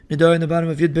Nidar in the bottom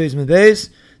of Yud Beis Mid Beis.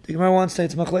 The Gemara wants to say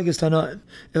it's machlekes tanaim.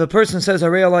 If a person says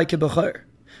Harei alai kibachar,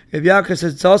 Rabbi Yaakov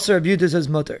says it's aser, Rabbi Yehuda says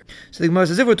mutter. So the Gemara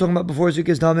says if we're talking about before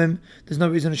Zrikas Damim, there's no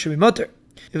reason it should be mutter.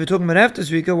 If we're talking about after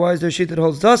Zrika, why is there a sheet that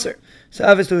holds it's aser? So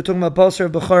obviously we're talking about Basar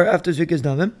of Bachar after Zrikas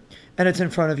Damim, and it's in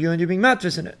front of you and you're being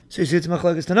matvis in it. So you see it's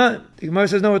machlekes tanaim. The Gemara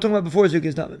says no, we're talking about before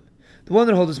Zrikas Damim. The one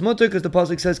that holds is mutter because the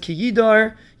pasuk says ki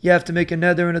yidar, you have to make a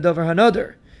neder and a davar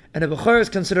hanadar, and a Bachar is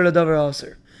considered a davar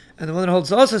aser. And the one that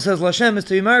holds also says Lashem is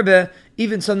to Yimarbe,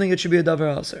 even something that should be a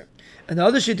davar aser. And the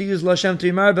other sheet to use Lashem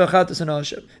to Yimarbe chatas and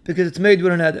ashim, because it's made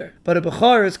with an eder. But a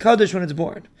Bechar is kaddish when it's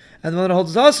born. And the one that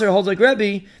holds aser holds like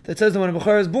Rebbe, that says that when a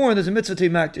Bechar is born, there's a mitzvah to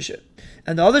makdish it.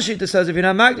 And the other sheet that says if you're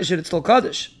not makdish it, it's still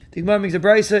kaddish. The Gemara makes a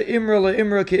brisa, Imra la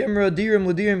Imra ke Imra, Dirim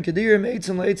la Dirim ke Dirim,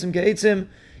 Eitzim la Eitzim ke Eitzim,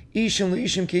 Ishim la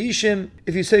Ishim ke Ishim.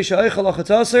 If you say Sha'eichalach it's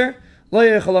aser, the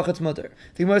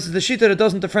Gemara says the shita that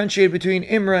doesn't differentiate between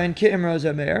Imra and Ki Imra is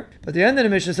Ameir, but the end of the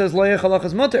Mishnah says Lo Yechalach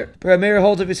is mutter. But Ameir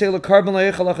holds if you say L'Karban Lo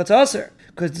Yechalach it's aser,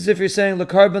 because it's as if you're saying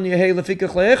L'Karban Yehei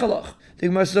Lefikach Lo Yechalach. The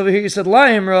Gemara says over here you said La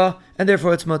Imra, and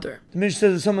therefore it's mutter. The Mishnah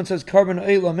says if someone says Karban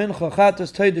Eila Mincha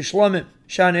Chatas Tayde Shlamim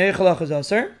Shani Yechalach is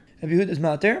aser, Rabbi Yehuda is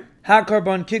matter. Ha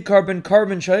Karban Ki Karban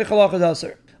Karban Shayechalach is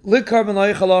aser. L'Karban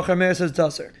Lo Yechalach Ameir says it's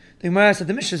aser. The Gemara said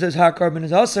the Mishnah says ha carbon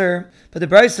is aser, but the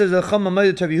Bryce says the Chama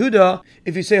Ma'id to Rabbi Yehuda.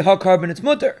 If you say ha carbon, it's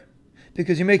mutter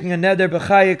because you're making a neder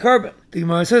b'chaye carbon. The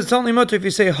Gemara says it's only mutter if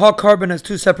you say ha carbon as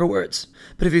two separate words,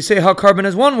 but if you say ha carbon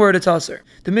as one word, it's aser.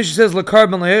 The Mishnah says le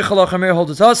carbon le'echalach amer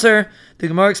holds it's aser. The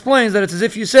Gemara explains that it's as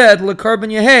if you said le carbon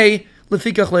yehei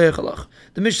lefikach le'echalach.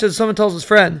 The Mishnah says someone tells his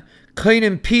friend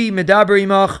kainim pi medaber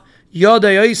imach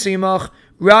yadai oisi imach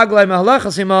raglai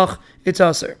mahalachas imach, it's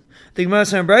aser. The Gemara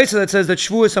says in Brayso that says that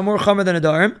Shavuos are more chamer than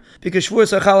Adarim, because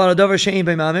Shavuos are chal on a davar she'im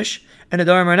by mamish, and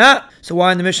Adarim are not. So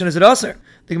why in the Mishnah is it aser?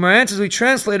 The Gemara answers we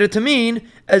translate it to mean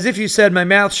as if you said my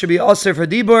mouth should be aser for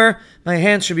dibur, my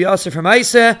hands should be aser for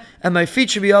ma'aseh, and my feet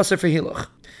should be aser for hiluch.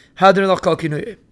 Hadr lach kal kinuye.